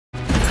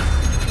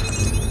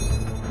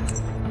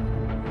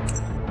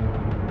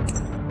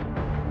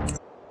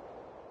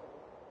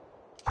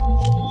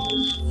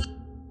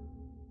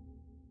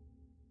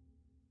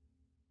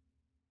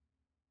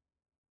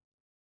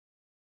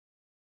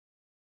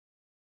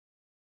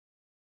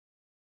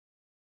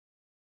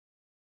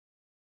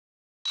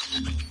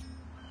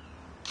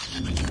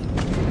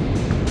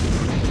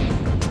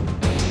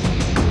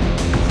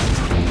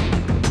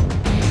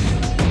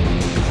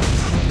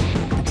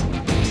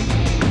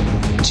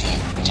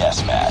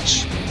deathmatch.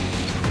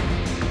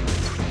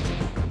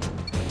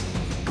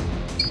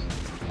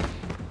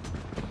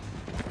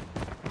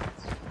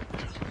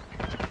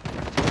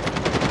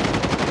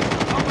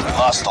 We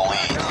lost the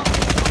lead.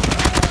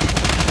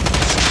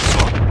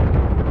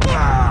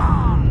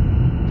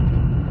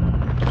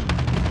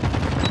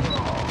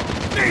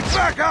 Need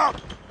backup!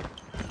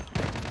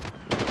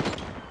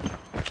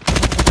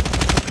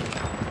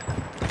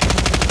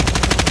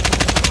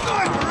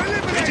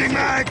 Hitting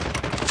mag!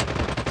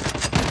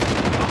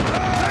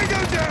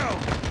 Tango down!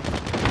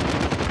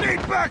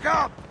 Need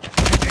backup!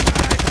 Hitting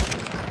mag!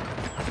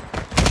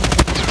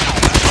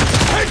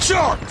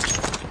 Headshot!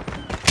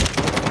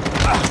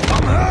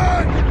 I'm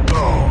hurt!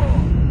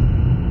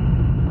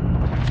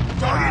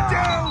 Target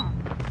down!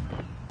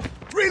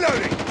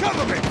 Reloading!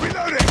 Cover me!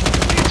 Reloading!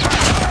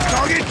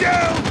 Target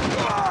down!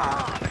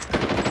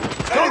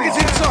 Target's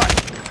inside!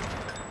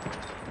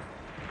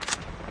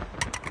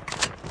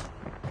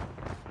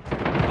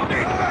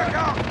 Need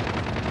backup!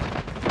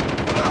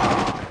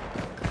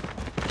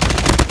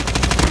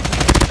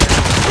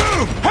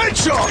 Boom!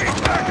 Headshot! Need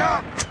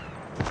backup!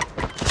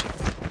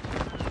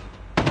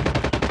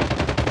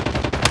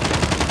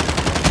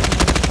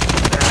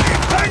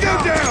 Tango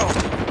down!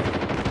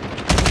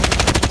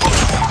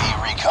 UAV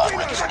recon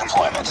ready for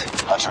deployment.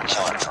 Hunter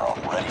killer drone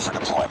ready for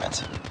deployment.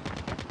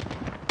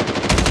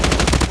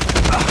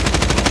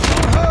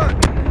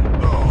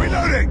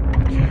 Reloading!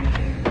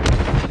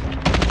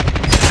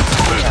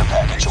 Care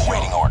package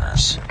awaiting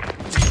orders.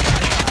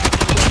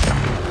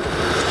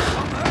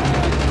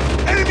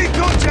 Enemy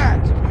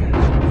contact!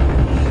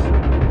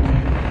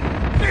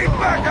 Need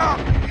backup!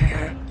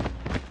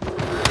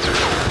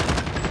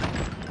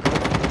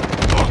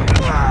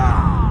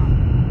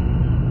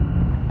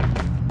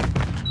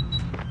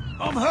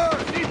 I'm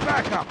hurt! Need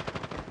backup!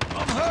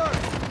 I'm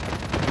hurt!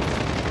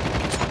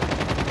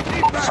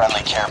 Need backup!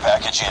 Friendly care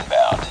package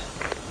inbound.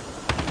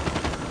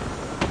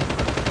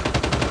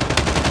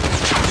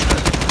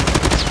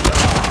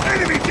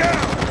 Enemy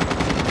down!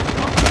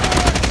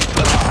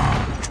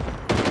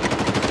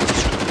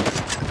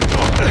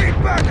 Need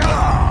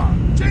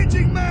backup!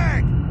 Changing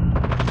mag!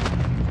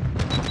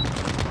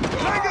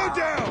 Tango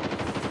down!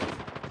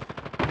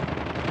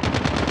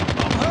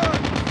 I'm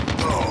hurt!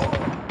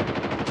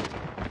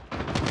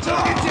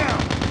 Target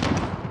down!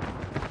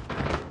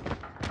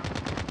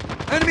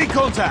 Enemy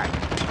contact!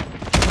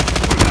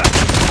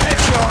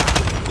 Headshot!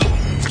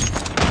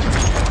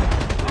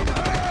 I'm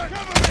hurt!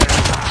 Cover me!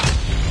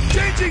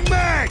 Changing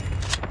mag!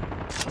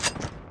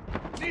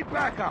 Need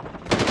backup!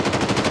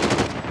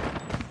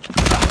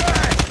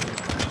 Mag!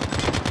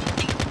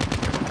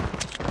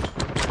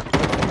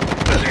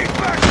 Need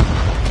backup!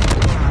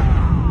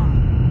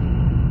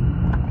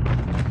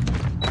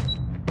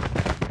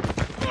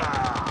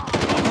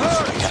 I'm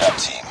hurt! Get up,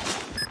 team.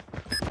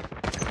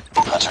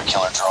 Hunter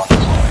killer drone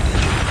deployed.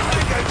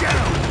 Tango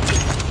down!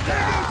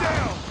 Tango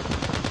down!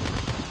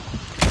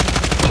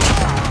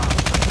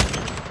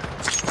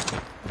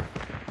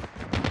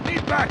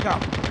 Need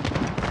backup!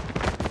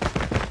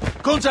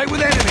 Contact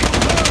with enemy!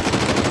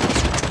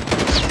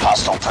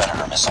 Hostile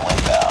predator missile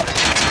inbound.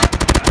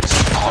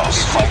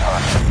 Close, fight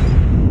harder.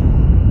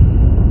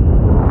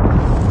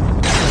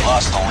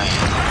 Lost the lead.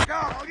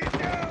 Backup! I'll get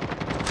down!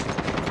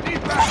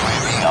 Need backup!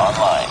 UAV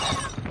online.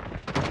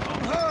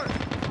 I'm hurt!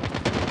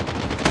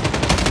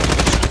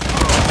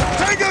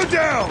 Tango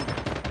down!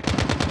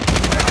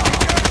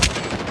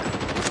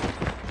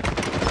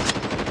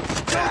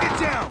 Target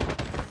down!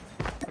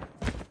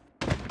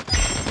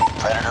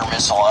 Predator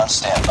missile on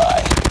standby.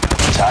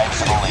 Tied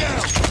for the lead.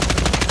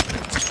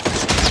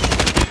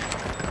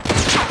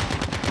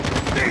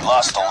 We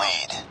lost the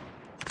lead.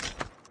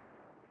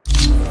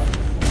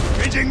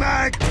 Changing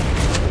mag!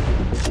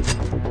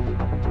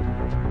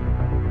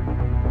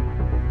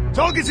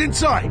 Target's in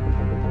sight!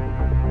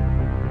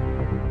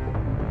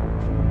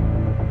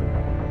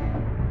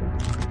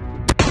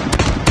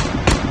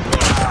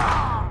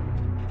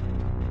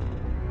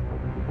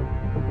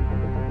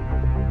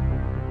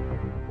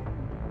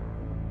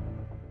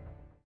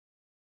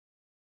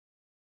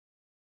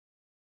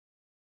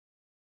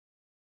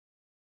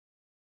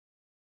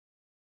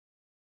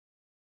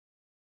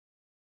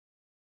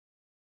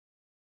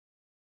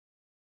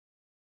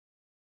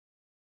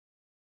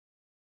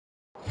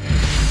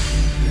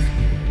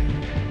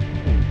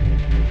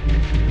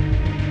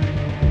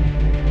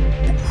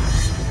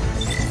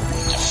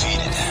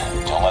 Defeated.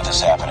 Don't let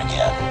this happen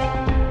again.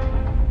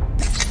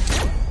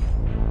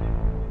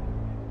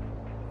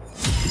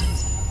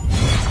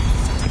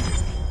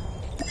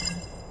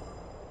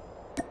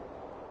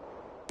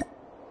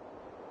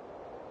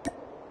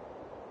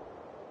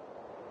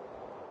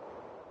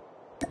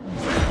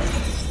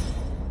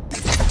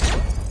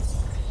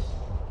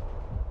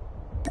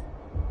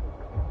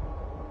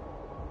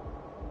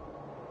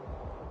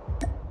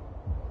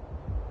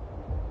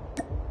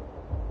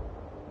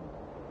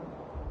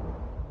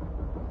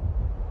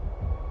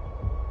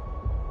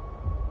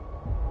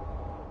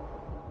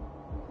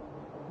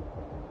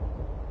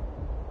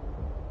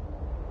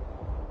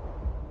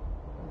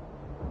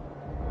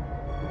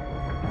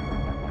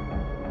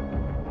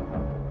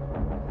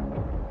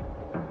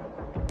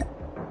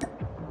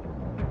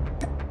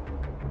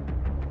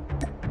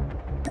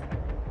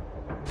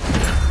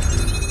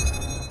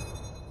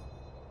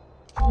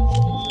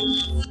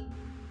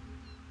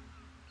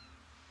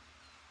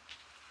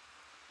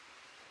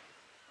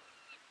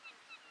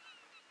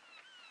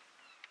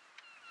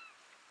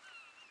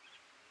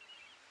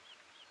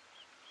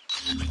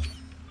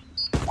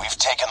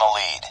 taken the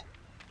lead.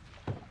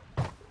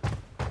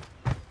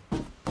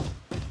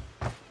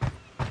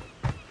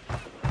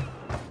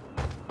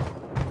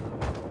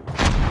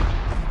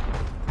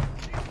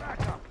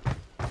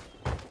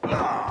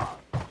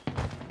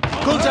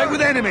 Contact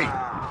with enemy!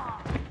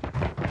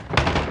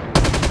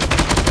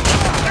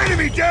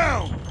 Enemy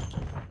down!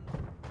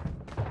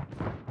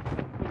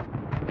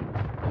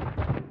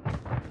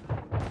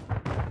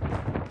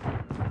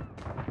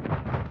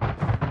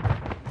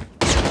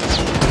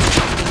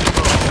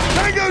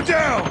 Tango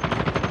down!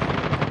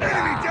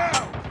 Enemy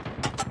down!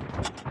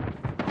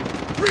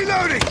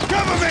 Reloading!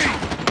 Cover me!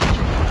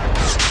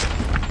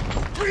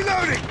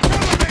 Reloading!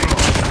 Cover me!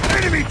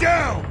 Enemy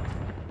down!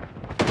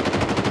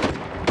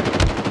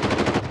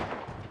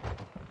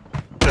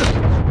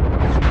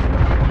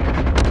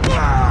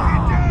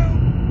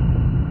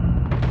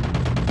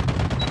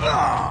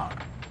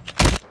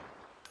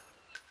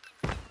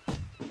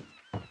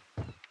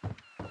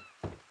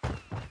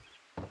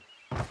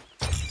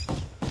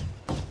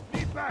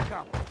 Need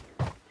backup.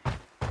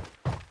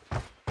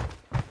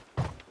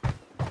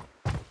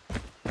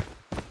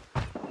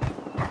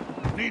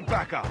 Need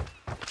backup.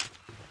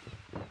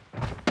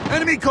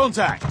 Enemy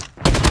contact.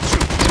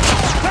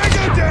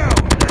 Tango down.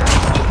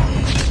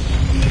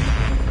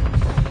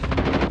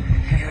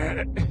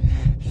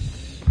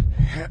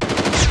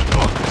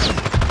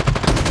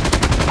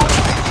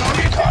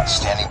 Recon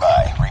standing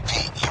by.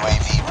 Repeat,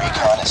 UAV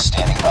recon is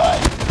standing by.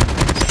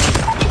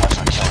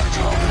 Hunter killer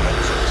drone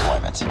ready for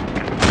deployment.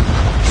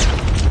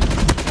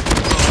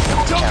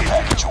 Care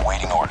package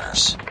awaiting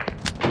orders.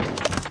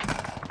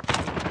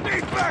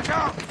 Need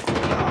backup.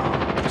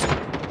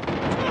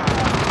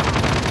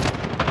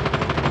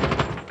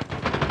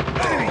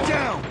 Enemy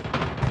down.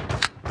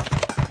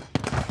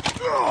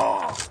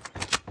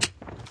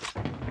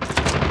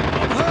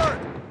 I'm hurt.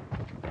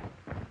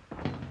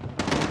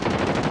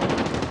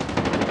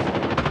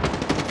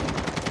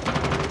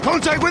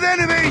 Contact with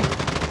enemy!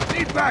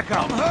 Need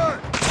backup! I'm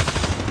hurt!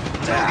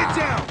 Target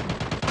down!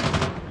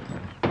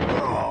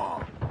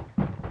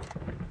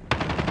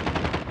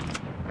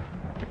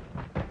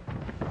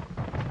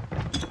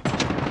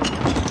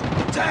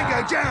 Tango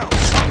down!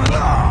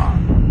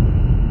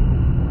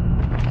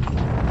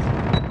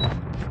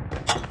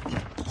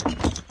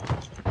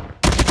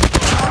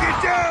 Target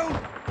down!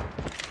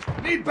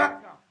 Need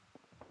backup!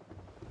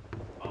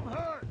 I'm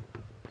hurt!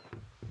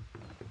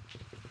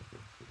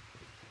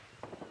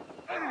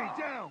 Enemy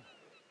down!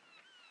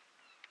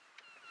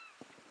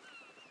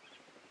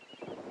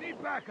 Need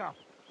backup!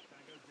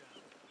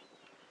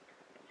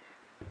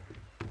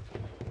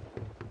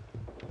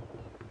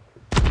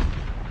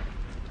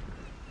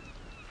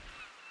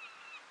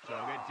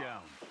 Target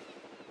down.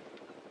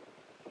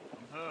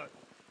 I'm hurt.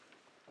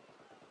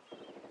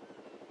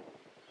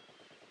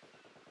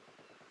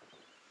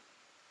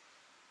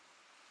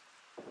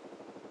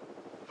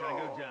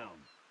 Tango down.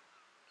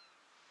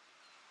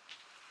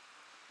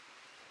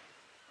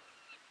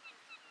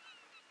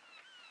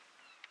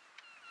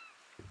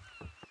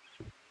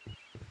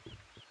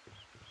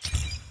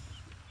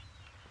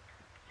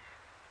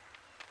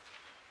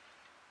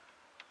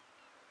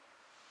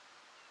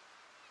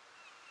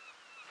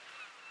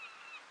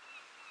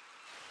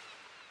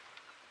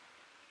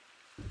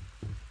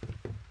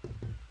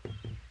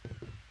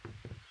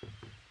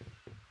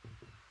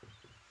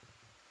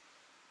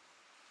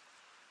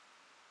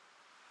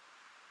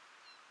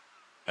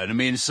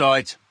 Enemy in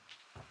sight.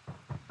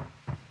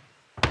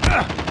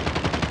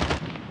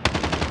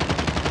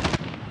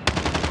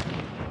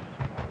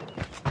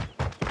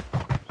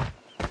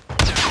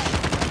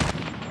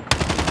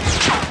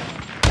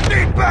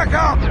 Need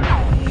backup!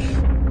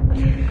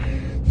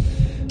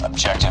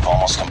 Objective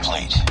almost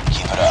complete.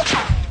 Keep it up.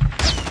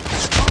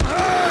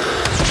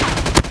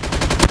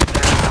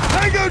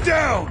 Tango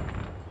down!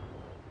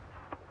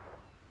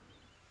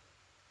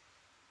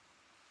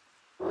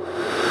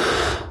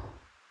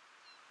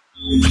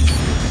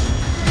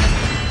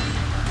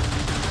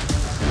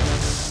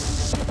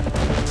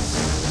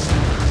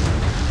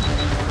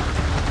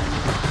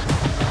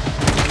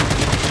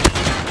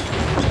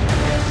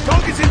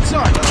 Target's in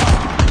sight!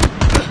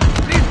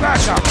 Need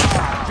backup!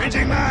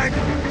 Changing mag!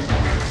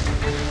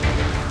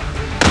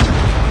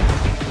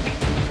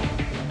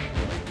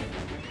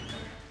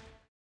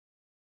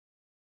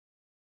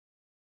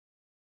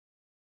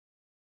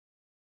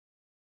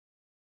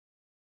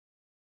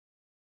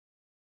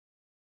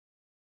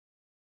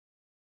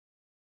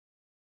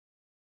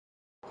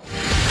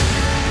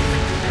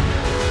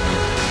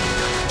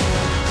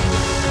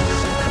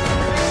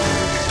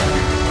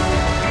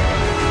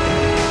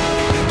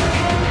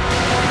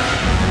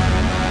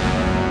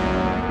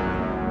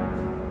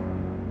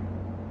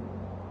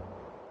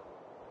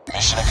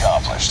 Mission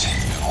accomplished.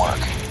 Good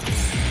work.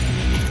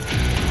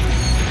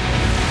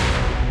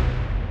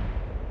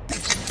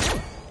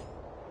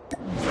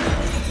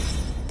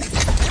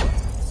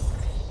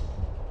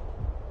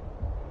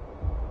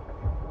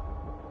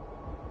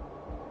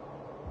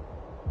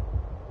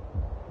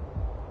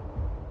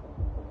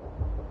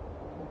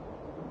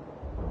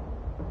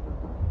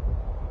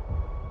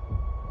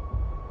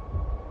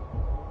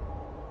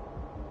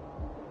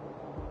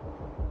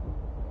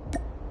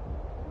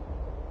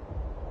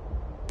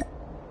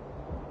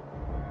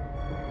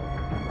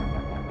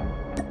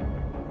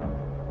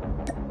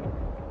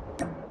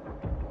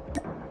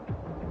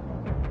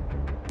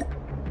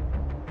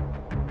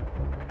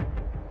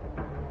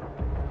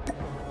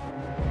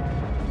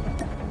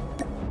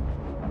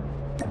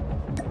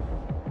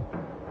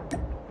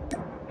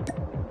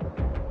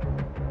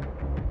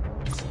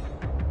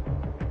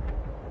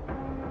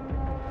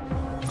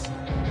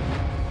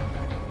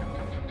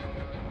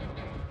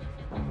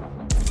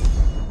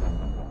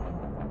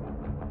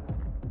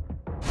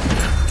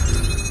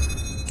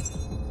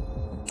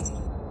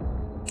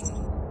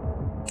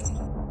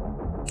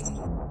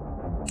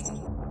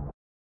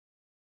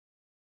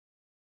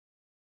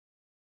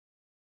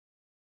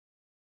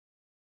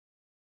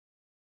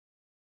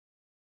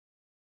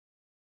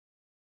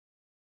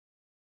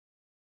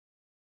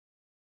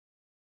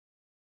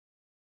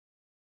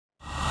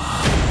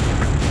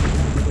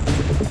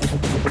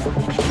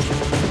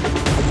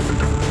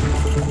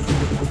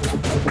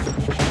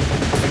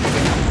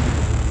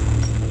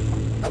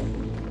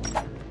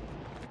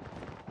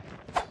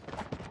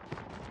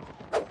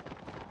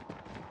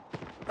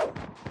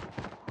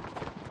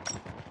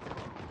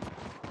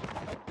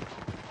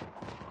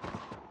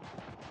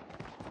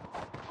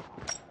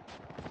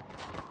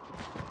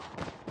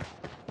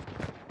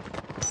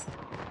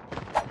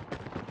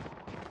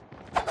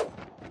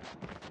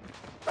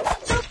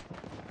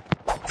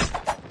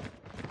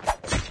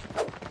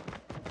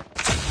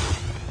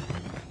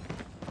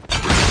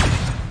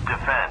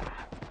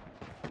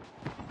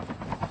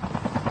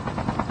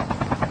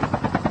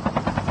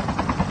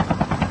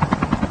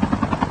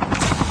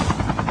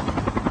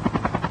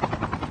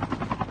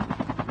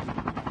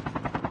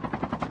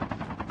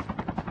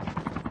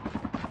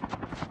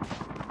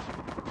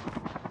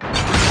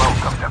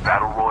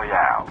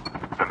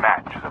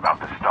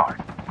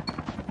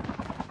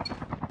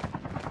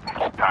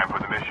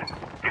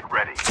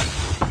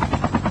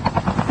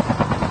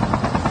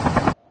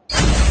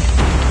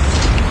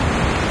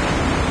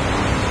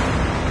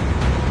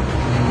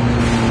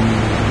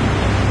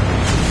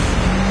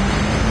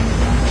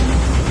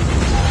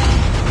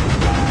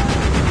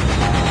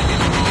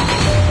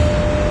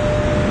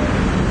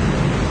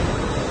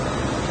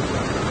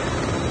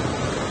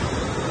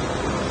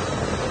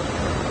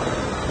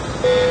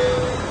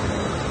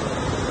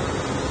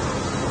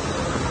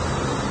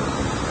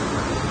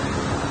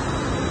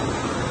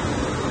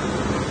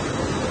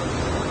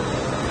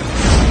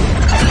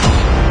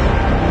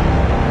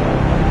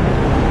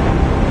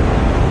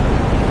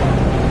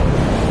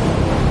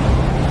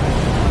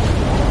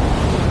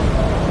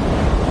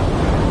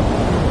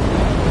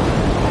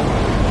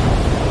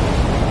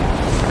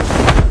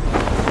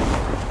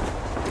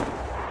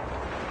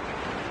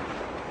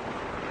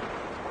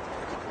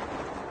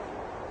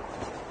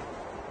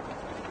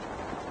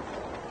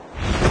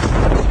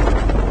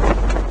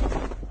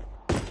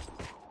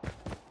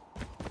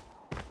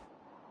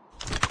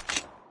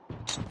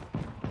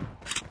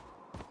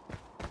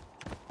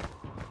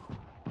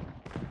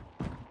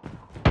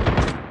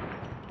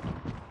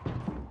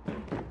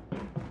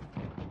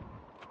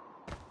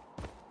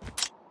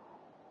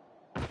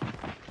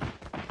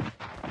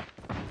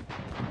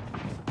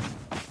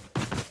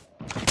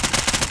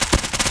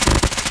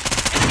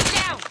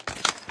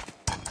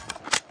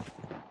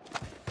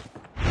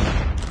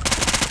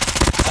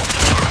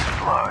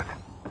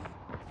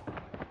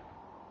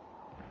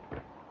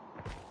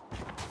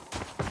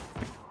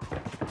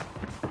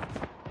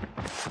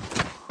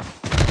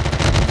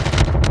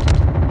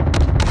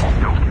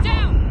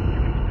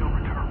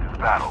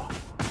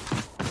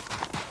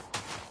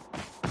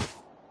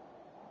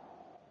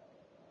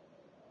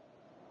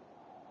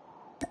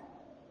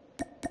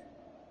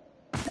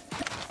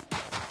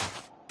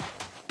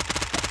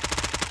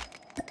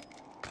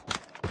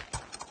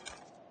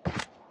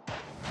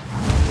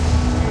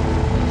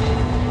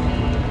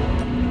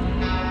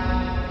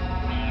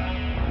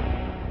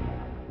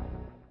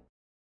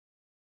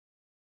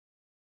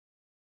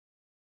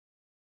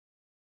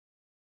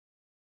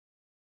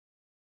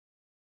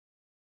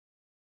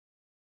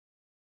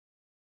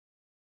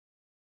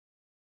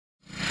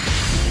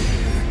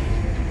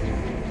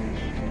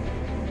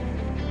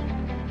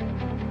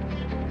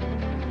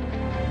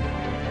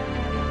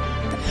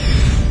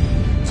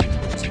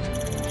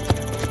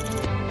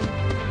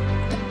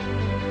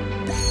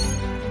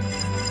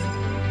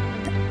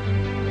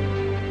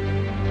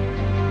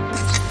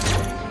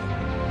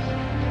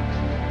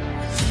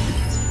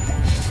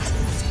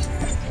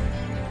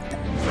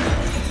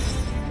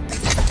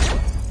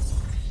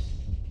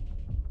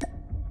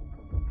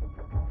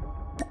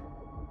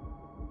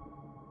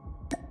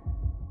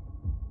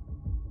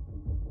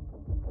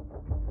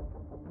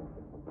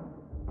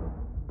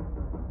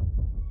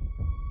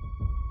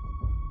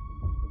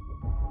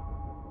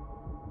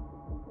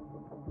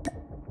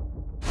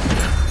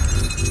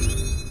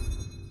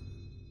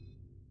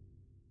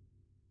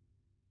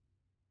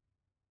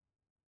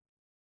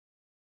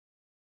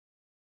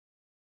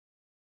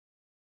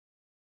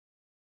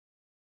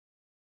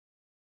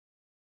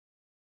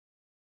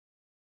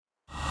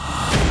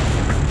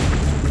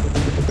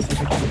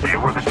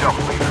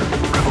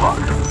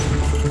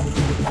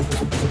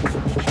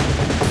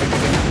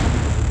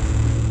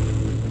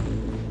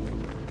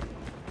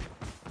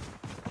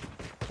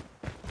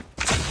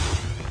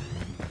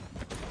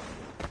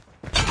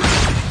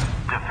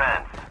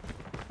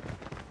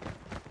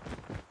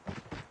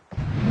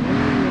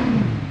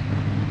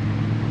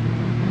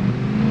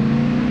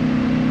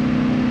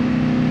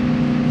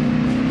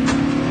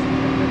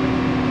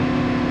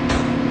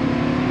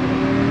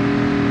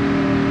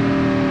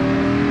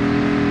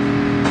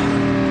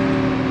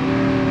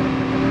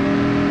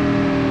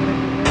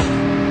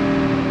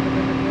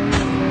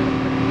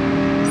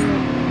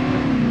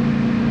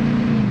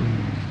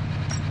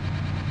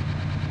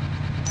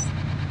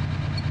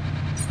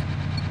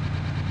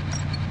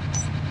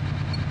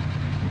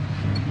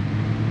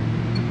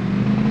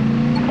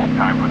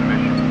 Time for the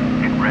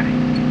mission. Get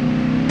ready.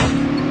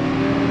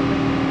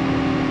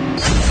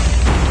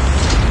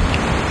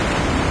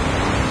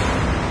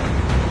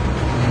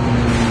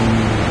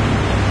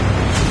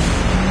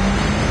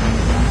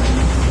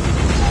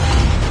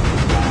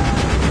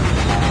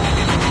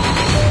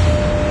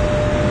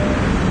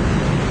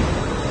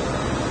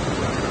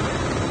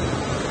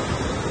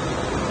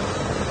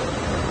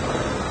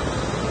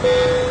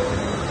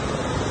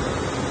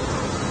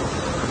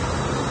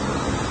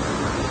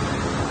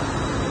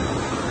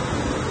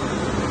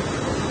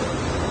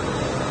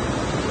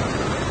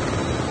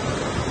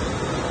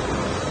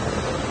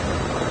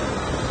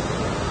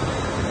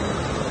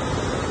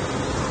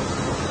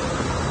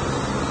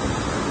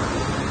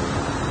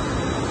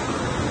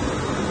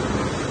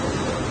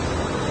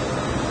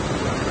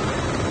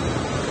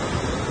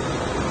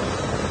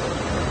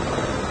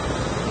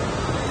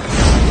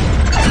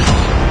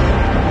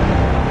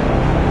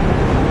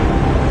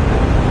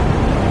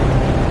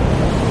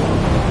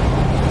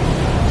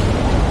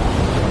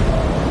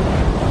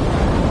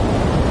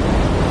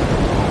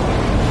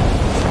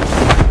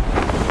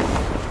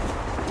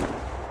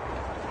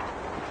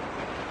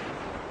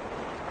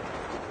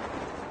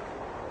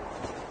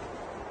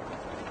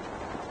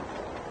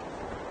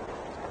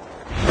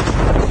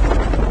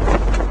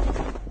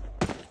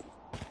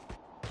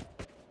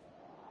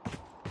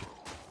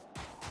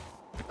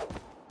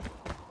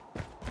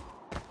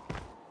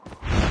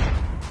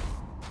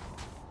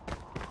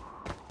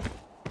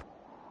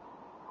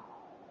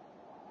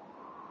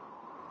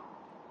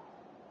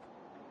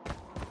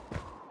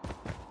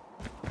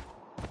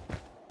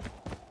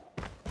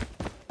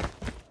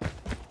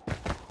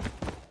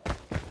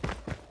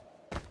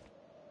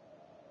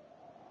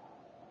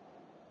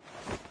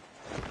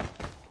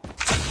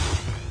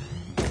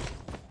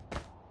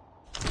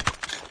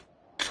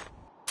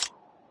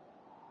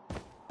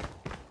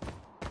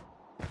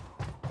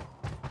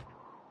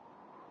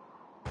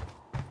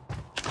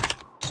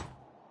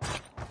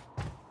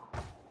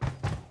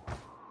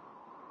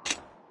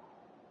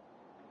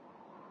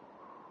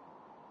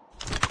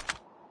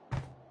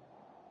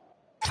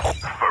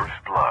 First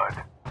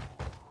blood.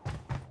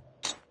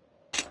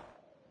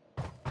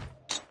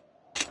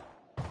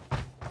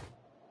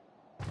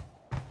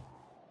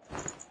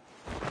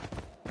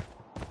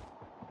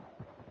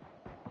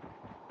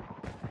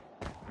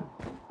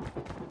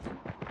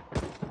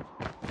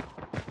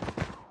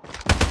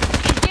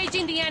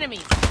 Engaging the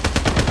enemy.